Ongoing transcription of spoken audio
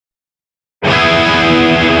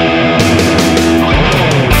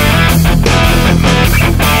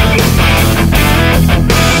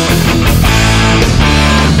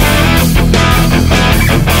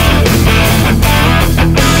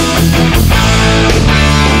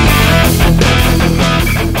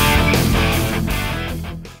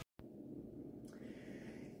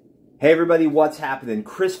Hey everybody, what's happening?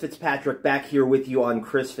 Chris Fitzpatrick back here with you on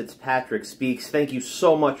Chris Fitzpatrick Speaks. Thank you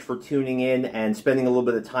so much for tuning in and spending a little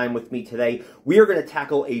bit of time with me today. We are going to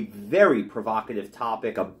tackle a very provocative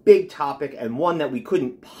topic, a big topic, and one that we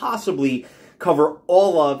couldn't possibly cover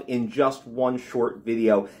all of in just one short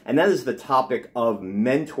video, and that is the topic of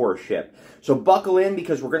mentorship. So buckle in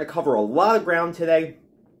because we're going to cover a lot of ground today.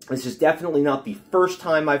 This is definitely not the first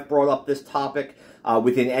time I've brought up this topic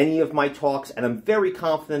within any of my talks, and I'm very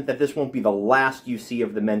confident that this won't be the last you see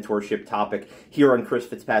of the mentorship topic here on Chris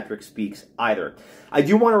Fitzpatrick Speaks either. I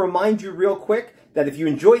do want to remind you real quick that if you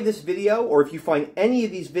enjoyed this video, or if you find any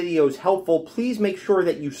of these videos helpful, please make sure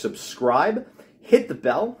that you subscribe, hit the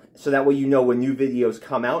bell, so that way you know when new videos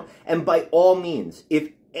come out, and by all means,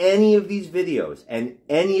 if any of these videos and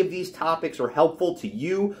any of these topics are helpful to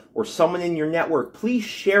you or someone in your network, please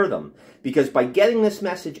share them, because by getting this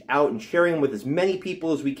message out and sharing them with as many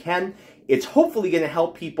people as we can, it's hopefully going to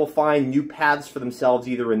help people find new paths for themselves,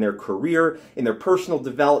 either in their career, in their personal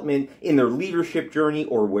development, in their leadership journey,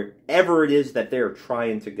 or wherever it is that they're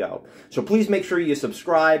trying to go. So please make sure you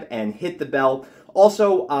subscribe and hit the bell.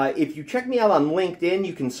 Also, if you check me out on LinkedIn,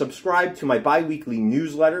 you can subscribe to my bi-weekly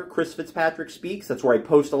newsletter, Chris Fitzpatrick Speaks. That's where I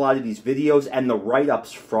post a lot of these videos and the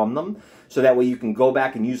write-ups from them, so that way you can go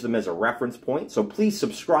back and use them as a reference point. So please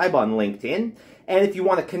subscribe on LinkedIn. And if you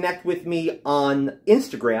want to connect with me on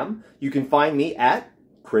Instagram, you can find me at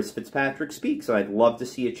Chris Fitzpatrick Speaks. And I'd love to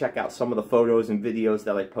see you check out some of the photos and videos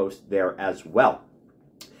that I post there as well.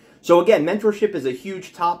 So again, mentorship is a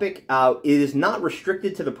huge topic. It is not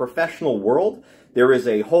restricted to the professional world. There is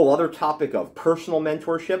a whole other topic of personal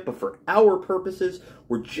mentorship, but for our purposes,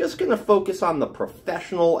 we're just going to focus on the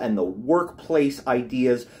professional and the workplace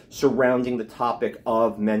ideas surrounding the topic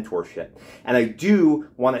of mentorship. And I do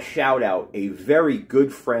want to shout out a very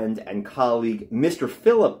good friend and colleague, Mr.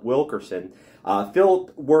 Philip Wilkerson.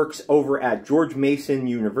 Philip works over at George Mason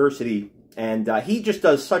University, and he just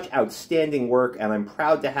does such outstanding work, and I'm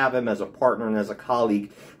proud to have him as a partner and as a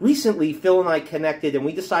colleague. Recently, Phil and I connected, and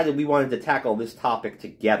we decided we wanted to tackle this topic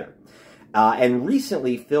together. And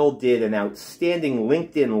recently, Phil did an outstanding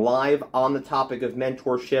LinkedIn Live on the topic of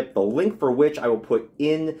mentorship, the link for which I will put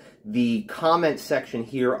in the comment section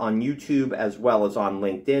here on YouTube as well as on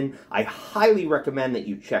LinkedIn. I highly recommend that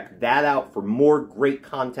you check that out for more great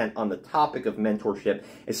content on the topic of mentorship,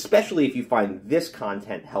 especially if you find this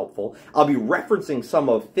content helpful. I'll be referencing some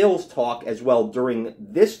of Phil's talk as well during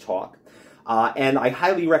this talk. And I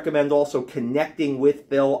highly recommend also connecting with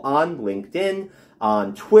Phil on LinkedIn,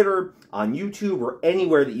 on Twitter, on YouTube, or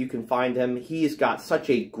anywhere that you can find him. He's got such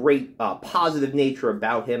a great positive nature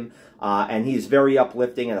about him, and he's very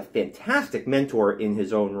uplifting and a fantastic mentor in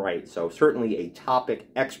his own right. So certainly a topic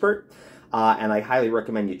expert, and I highly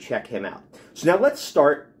recommend you check him out. So now let's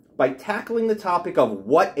start by tackling the topic of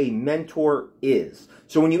what a mentor is.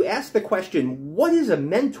 So when you ask the question, what is a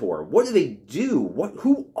mentor? What do they do?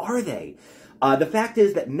 Who are they? The fact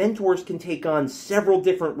is that mentors can take on several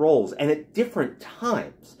different roles and at different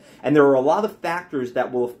times. And there are a lot of factors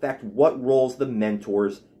that will affect what roles the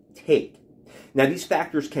mentors take. Now, these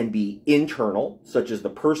factors can be internal, such as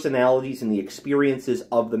the personalities and the experiences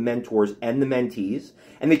of the mentors and the mentees.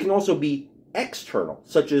 And they can also be external,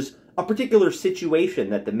 such as a particular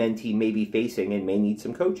situation that the mentee may be facing and may need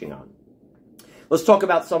some coaching on. Let's talk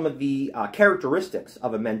about some of the characteristics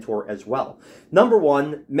of a mentor as well. Number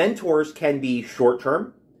one, mentors can be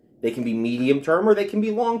short-term, they can be medium-term, or they can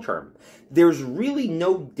be long-term. There's really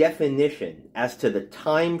no definition as to the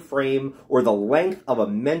time frame or the length of a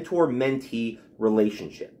mentor-mentee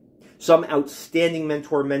relationship. Some outstanding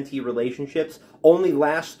mentor-mentee relationships only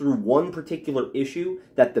last through one particular issue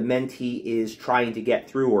that the mentee is trying to get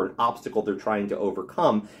through, or an obstacle they're trying to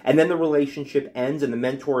overcome, and then the relationship ends and the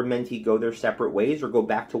mentor and mentee go their separate ways or go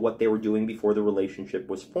back to what they were doing before the relationship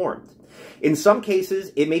was formed. In some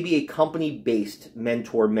cases, it may be a company-based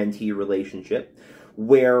mentor-mentee relationship,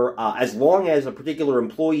 where as long as a particular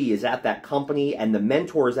employee is at that company and the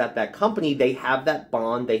mentor is at that company, they have that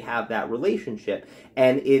bond, they have that relationship,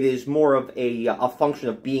 and it is more of a function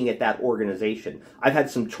of being at that organization. I've had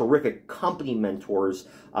some terrific company mentors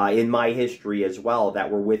in my history as well that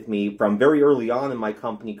were with me from very early on in my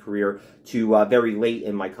company career to very late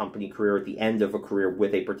in my company career, at the end of a career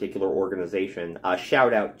with a particular organization.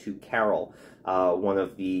 Shout out to Carol, one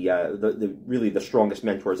of the really the strongest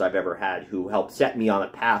mentors I've ever had, who helped set me on a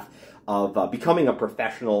path of becoming a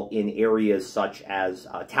professional in areas such as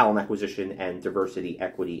talent acquisition and diversity,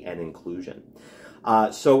 equity, and inclusion.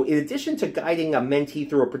 So in addition to guiding a mentee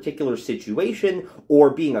through a particular situation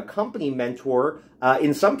or being a company mentor,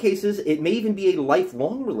 in some cases, it may even be a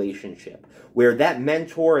lifelong relationship where that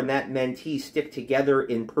mentor and that mentee stick together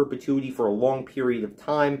in perpetuity for a long period of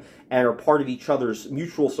time and are part of each other's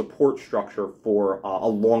mutual support structure for a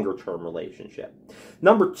longer-term relationship.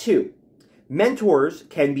 Number two, mentors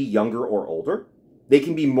can be younger or older. They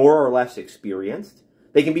can be more or less experienced.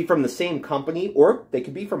 They can be from the same company, or they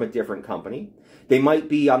could be from a different company. They might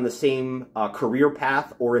be on the same career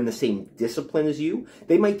path or in the same discipline as you.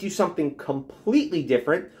 They might do something completely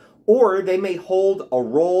different, or they may hold a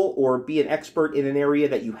role or be an expert in an area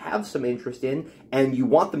that you have some interest in, and you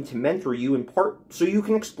want them to mentor you in part so you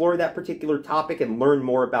can explore that particular topic and learn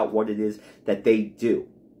more about what it is that they do.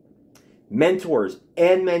 Mentors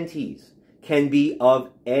and mentees can be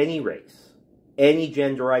of any race, any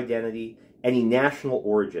gender identity, any national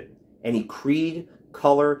origin, any creed,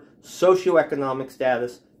 color, socioeconomic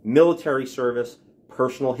status, military service,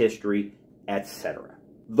 personal history, etc.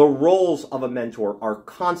 The roles of a mentor are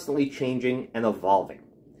constantly changing and evolving.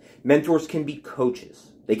 Mentors can be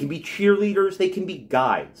coaches. They can be cheerleaders. They can be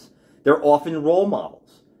guides. They're often role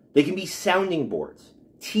models. They can be sounding boards,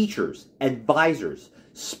 teachers, advisors,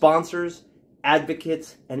 sponsors,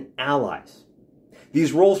 advocates, and allies.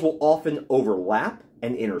 These roles will often overlap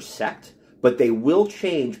and intersect, but they will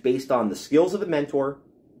change based on the skills of the mentor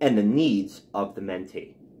and the needs of the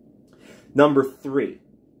mentee. Number three,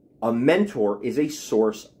 a mentor is a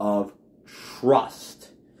source of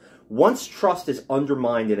trust. Once trust is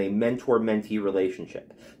undermined in a mentor-mentee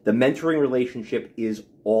relationship, the mentoring relationship is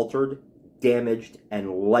altered, damaged, and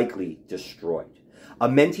likely destroyed. A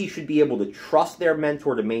mentee should be able to trust their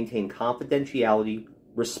mentor to maintain confidentiality,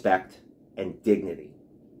 respect, and dignity.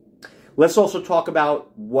 Let's also talk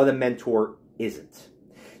about what a mentor isn't.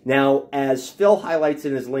 Now, as Phil highlights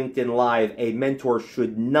in his LinkedIn Live, a mentor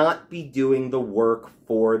should not be doing the work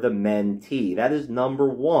for the mentee. That is number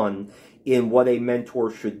one in what a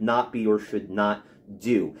mentor should not be or should not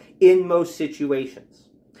do in most situations.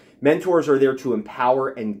 Mentors are there to empower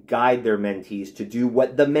and guide their mentees to do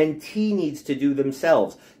what the mentee needs to do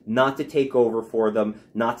themselves, not to take over for them,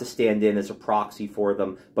 not to stand in as a proxy for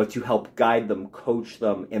them, but to help guide them, coach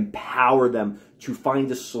them, empower them to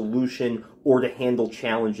find a solution or to handle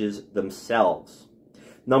challenges themselves.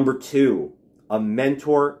 Number two, a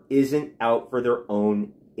mentor isn't out for their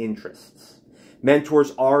own interests.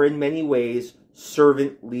 Mentors are in many ways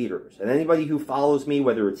servant leaders. And anybody who follows me,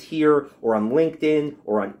 whether it's here or on LinkedIn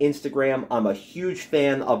or on Instagram, I'm a huge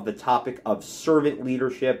fan of the topic of servant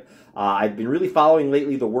leadership. I've been really following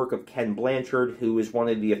lately the work of Ken Blanchard, who is one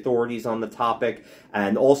of the authorities on the topic.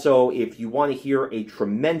 And also, if you want to hear a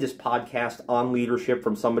tremendous podcast on leadership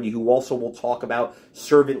from somebody who also will talk about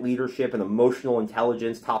servant leadership and emotional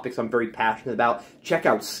intelligence, topics I'm very passionate about, check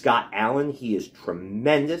out Scott Allen. He is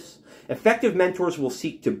tremendous. Effective mentors will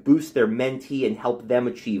seek to boost their mentee and help them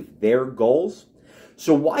achieve their goals.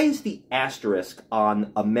 So why is the asterisk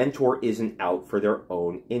on a mentor isn't out for their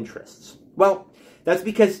own interests? Well, that's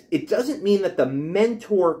because it doesn't mean that the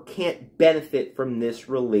mentor can't benefit from this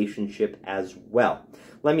relationship as well.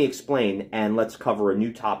 Let me explain, and let's cover a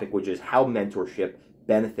new topic, which is how mentorship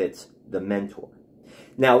benefits the mentor.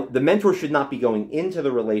 Now, the mentor should not be going into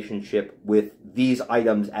the relationship with these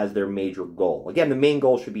items as their major goal. Again, the main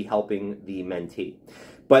goal should be helping the mentee.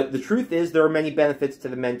 But the truth is there are many benefits to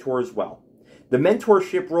the mentor as well. The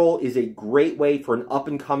mentorship role is a great way for an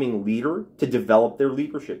up-and-coming leader to develop their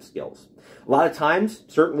leadership skills. A lot of times,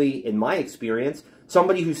 certainly in my experience,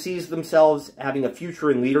 somebody who sees themselves having a future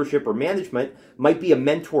in leadership or management might be a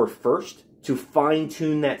mentor first to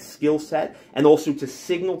fine-tune that skill set and also to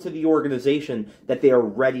signal to the organization that they are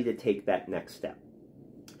ready to take that next step.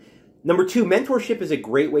 Number two, mentorship is a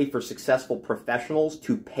great way for successful professionals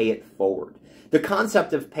to pay it forward. The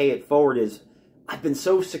concept of pay it forward is, I've been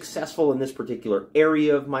so successful in this particular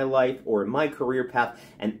area of my life or in my career path,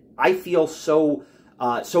 and I feel so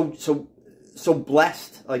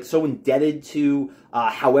blessed, like so indebted to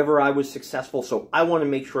however I was successful. So I want to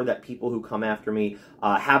make sure that people who come after me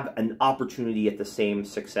have an opportunity at the same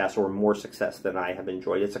success or more success than I have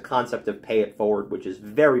enjoyed. It's a concept of pay it forward, which is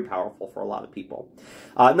very powerful for a lot of people.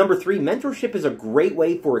 Number three, mentorship is a great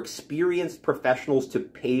way for experienced professionals to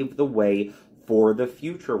pave the way for the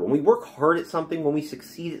future. When we work hard at something, when we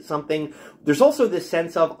succeed at something, there's also this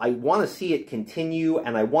sense of, I want to see it continue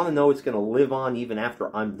and I want to know it's going to live on even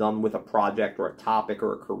after I'm done with a project or a topic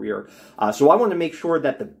or a career. So I want to make sure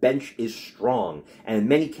that the bench is strong. And in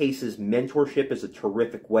many cases, mentorship is a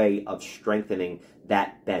terrific way of strengthening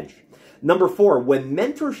that bench. Number four, when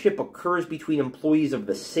mentorship occurs between employees of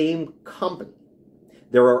the same company,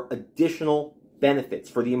 there are additional benefits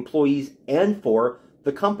for the employees and for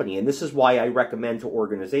the company. And this is why I recommend to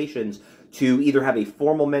organizations to either have a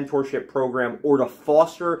formal mentorship program or to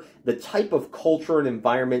foster the type of culture and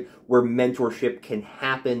environment where mentorship can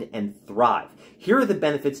happen and thrive. Here are the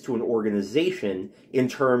benefits to an organization in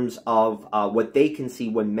terms of what they can see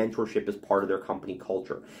when mentorship is part of their company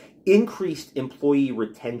culture. Increased employee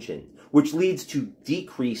retention, which leads to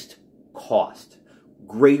decreased cost.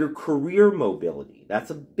 Greater career mobility, that's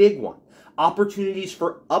a big one. Opportunities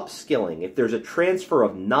for upskilling. If there's a transfer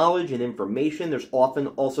of knowledge and information, there's often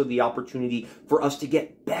also the opportunity for us to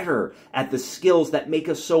get better at the skills that make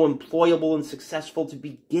us so employable and successful to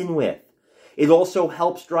begin with. It also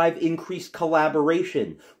helps drive increased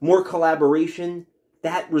collaboration. More collaboration,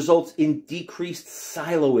 that results in decreased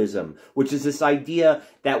siloism, which is this idea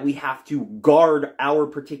that we have to guard our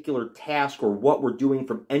particular task or what we're doing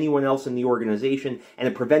from anyone else in the organization, and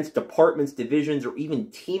it prevents departments, divisions, or even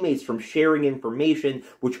teammates from sharing information,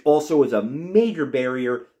 which also is a major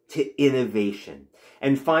barrier to innovation.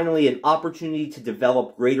 And finally, an opportunity to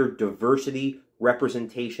develop greater diversity,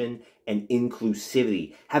 representation, and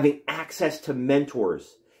inclusivity. Having access to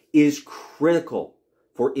mentors is critical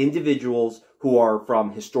for individuals who are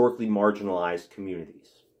from historically marginalized communities.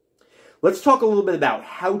 Let's talk a little bit about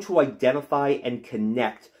how to identify and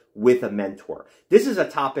connect with a mentor. This is a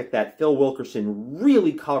topic that Phil Wilkerson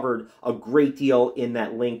really covered a great deal in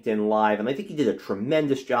that LinkedIn Live, and I think he did a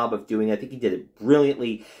tremendous job of doing it. I think he did it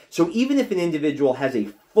brilliantly. So even if an individual has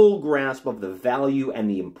a full grasp of the value and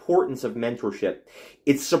the importance of mentorship,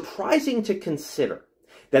 it's surprising to consider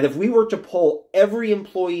that if we were to poll every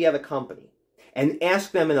employee at a company and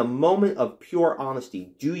ask them in a moment of pure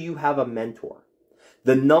honesty, do you have a mentor?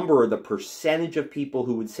 The number or the percentage of people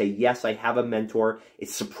who would say, yes, I have a mentor,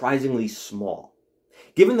 is surprisingly small.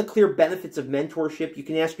 Given the clear benefits of mentorship, you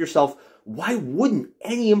can ask yourself, why wouldn't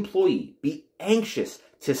any employee be anxious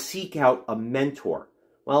to seek out a mentor?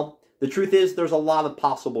 Well, the truth is there's a lot of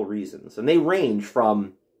possible reasons, and they range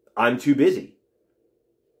from, I'm too busy.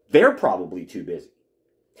 They're probably too busy.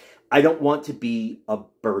 I don't want to be a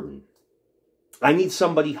burden. I need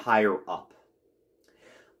somebody higher up.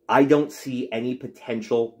 I don't see any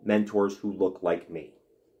potential mentors who look like me.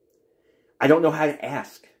 I don't know how to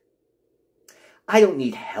ask. I don't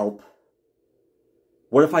need help.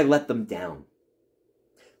 What if I let them down?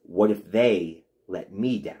 What if they let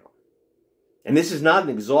me down? And this is not an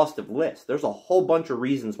exhaustive list. There's a whole bunch of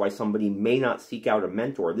reasons why somebody may not seek out a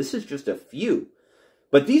mentor. This is just a few.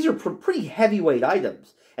 But these are pretty heavyweight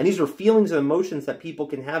items. And these are feelings and emotions that people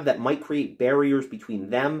can have that might create barriers between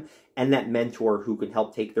them and that mentor who can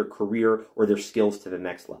help take their career or their skills to the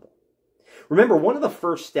next level. Remember, one of the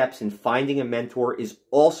first steps in finding a mentor is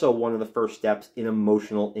also one of the first steps in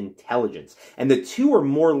emotional intelligence. And the two are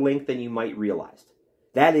more linked than you might realize.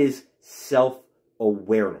 That is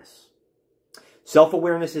self-awareness.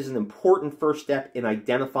 Self-awareness is an important first step in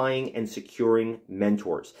identifying and securing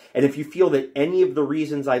mentors. And if you feel that any of the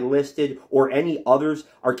reasons I listed or any others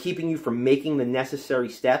are keeping you from making the necessary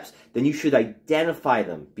steps, then you should identify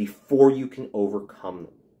them before you can overcome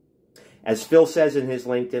them. As Phil says in his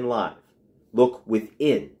LinkedIn Live, look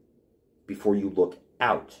within before you look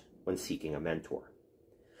out when seeking a mentor.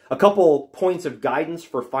 A couple points of guidance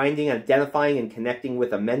for finding, identifying, and connecting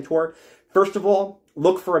with a mentor. First of all,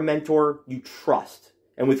 look for a mentor you trust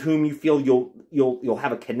and with whom you feel you'll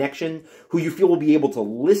have a connection, who you feel will be able to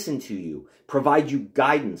listen to you, provide you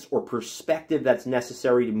guidance or perspective that's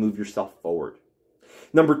necessary to move yourself forward.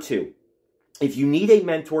 Number two, if you need a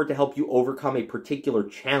mentor to help you overcome a particular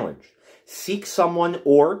challenge, seek someone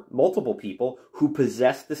or multiple people who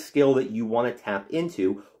possess the skill that you want to tap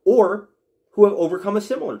into or who have overcome a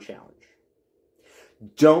similar challenge.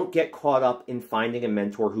 Don't get caught up in finding a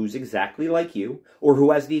mentor who's exactly like you or who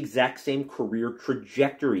has the exact same career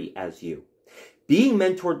trajectory as you. Being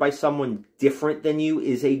mentored by someone different than you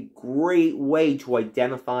is a great way to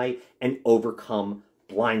identify and overcome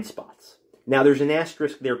blind spots. Now, there's an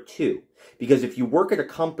asterisk there too, because if you work at a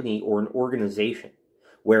company or an organization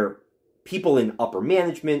where people in upper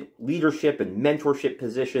management, leadership, and mentorship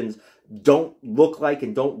positions don't look like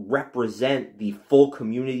and don't represent the full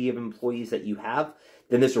community of employees that you have,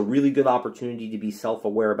 then there's a really good opportunity to be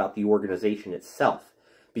self-aware about the organization itself.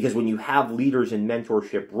 Because when you have leaders in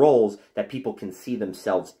mentorship roles that people can see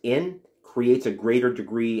themselves in, creates a greater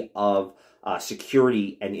degree of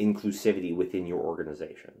security and inclusivity within your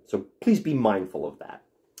organization. So please be mindful of that.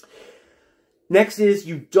 Next is,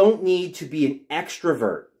 you don't need to be an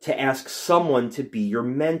extrovert to ask someone to be your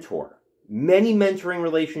mentor. Many mentoring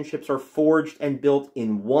relationships are forged and built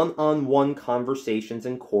in one-on-one conversations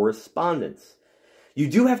and correspondence. You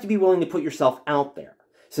do have to be willing to put yourself out there.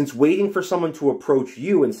 since waiting for someone to approach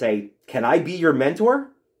you and say, "Can I be your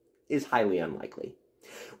mentor?" is highly unlikely.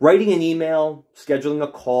 Writing an email, scheduling a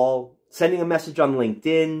call, sending a message on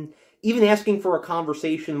LinkedIn, even asking for a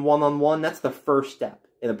conversation one-on-one, that's the first step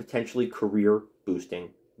in a potentially career-boosting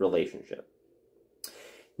relationship.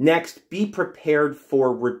 Next, be prepared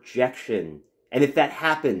for rejection. And if that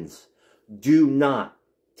happens, do not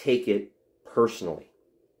take it personally.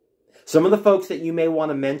 Some of the folks that you may want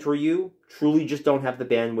to mentor you truly just don't have the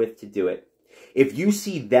bandwidth to do it. If you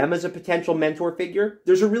see them as a potential mentor figure,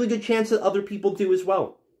 there's a really good chance that other people do as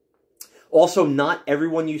well. Also, not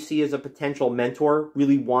everyone you see as a potential mentor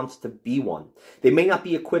really wants to be one. They may not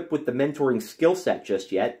be equipped with the mentoring skill set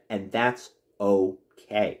just yet, and that's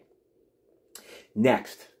okay.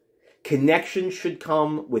 Next, connection should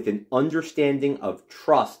come with an understanding of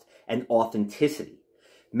trust and authenticity.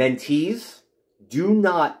 Mentees, do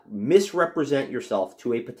not misrepresent yourself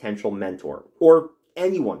to a potential mentor, or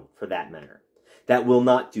anyone for that matter. That will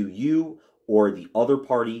not do you or the other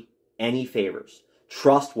party any favors.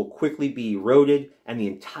 Trust will quickly be eroded, and the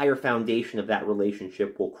entire foundation of that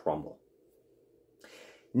relationship will crumble.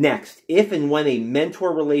 Next, if and when a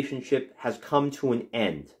mentor relationship has come to an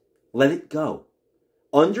end, let it go.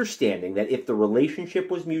 Understanding that if the relationship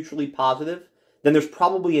was mutually positive, then there's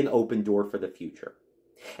probably an open door for the future.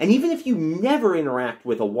 And even if you never interact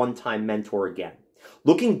with a one-time mentor again,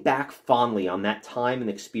 looking back fondly on that time and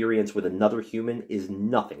experience with another human is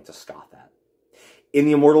nothing to scoff at. In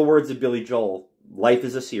the immortal words of Billy Joel, life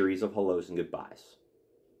is a series of hellos and goodbyes.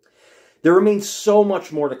 There remains so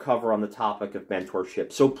much more to cover on the topic of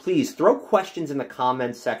mentorship, so please throw questions in the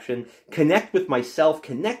comments section, connect with myself,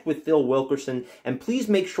 connect with Phil Wilkerson, and please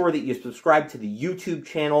make sure that you subscribe to the YouTube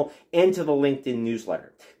channel and to the LinkedIn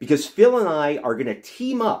newsletter, because Phil and I are going to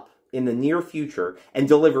team up in the near future and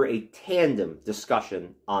deliver a tandem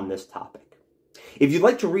discussion on this topic. If you'd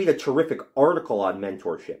like to read a terrific article on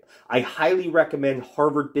mentorship, I highly recommend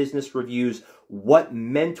Harvard Business Review's "What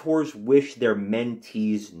Mentors Wish Their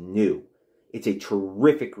Mentees Knew." It's a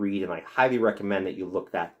terrific read, and I highly recommend that you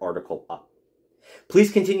look that article up.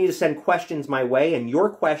 Please continue to send questions my way, and your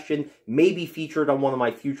question may be featured on one of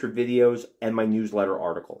my future videos and my newsletter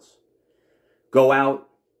articles. Go out,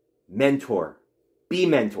 mentor, be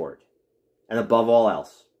mentored, and above all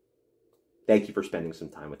else, thank you for spending some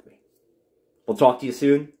time with me. We'll talk to you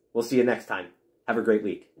soon. We'll see you next time. Have a great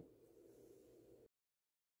week.